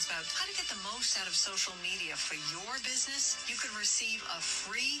questions about how to get the most out of social media for your business, you could receive a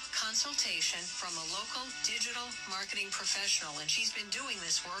free consultation from a local digital marketing professional, and she's been doing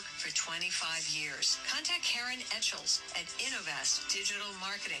this work for 25 years. Contact Karen Etchels at Innovast Digital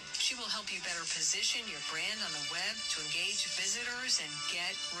Marketing. She will help you better position your brand on the web to engage visitors and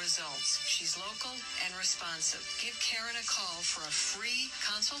get results. She's local and responsive. Give Karen a call for a free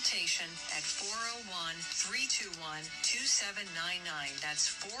consultation at 401-321-2799. That's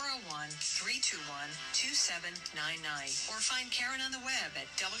 401-321-2799. Or find Karen on the web at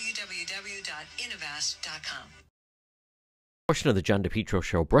www.innovast.com. Portion of the John DePietro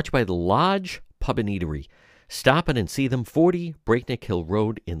Show brought to you by the Lodge Pub and Eatery. Stop in and see them, 40 Breakneck Hill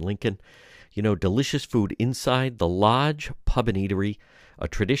Road in Lincoln. You know, delicious food inside the Lodge Pub and Eatery, a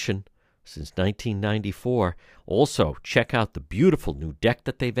tradition since 1994. Also, check out the beautiful new deck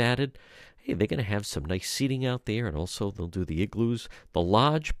that they've added. Hey, they're going to have some nice seating out there, and also they'll do the igloos. The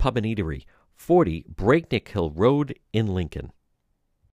Lodge Pub and Eatery, 40 Breakneck Hill Road in Lincoln.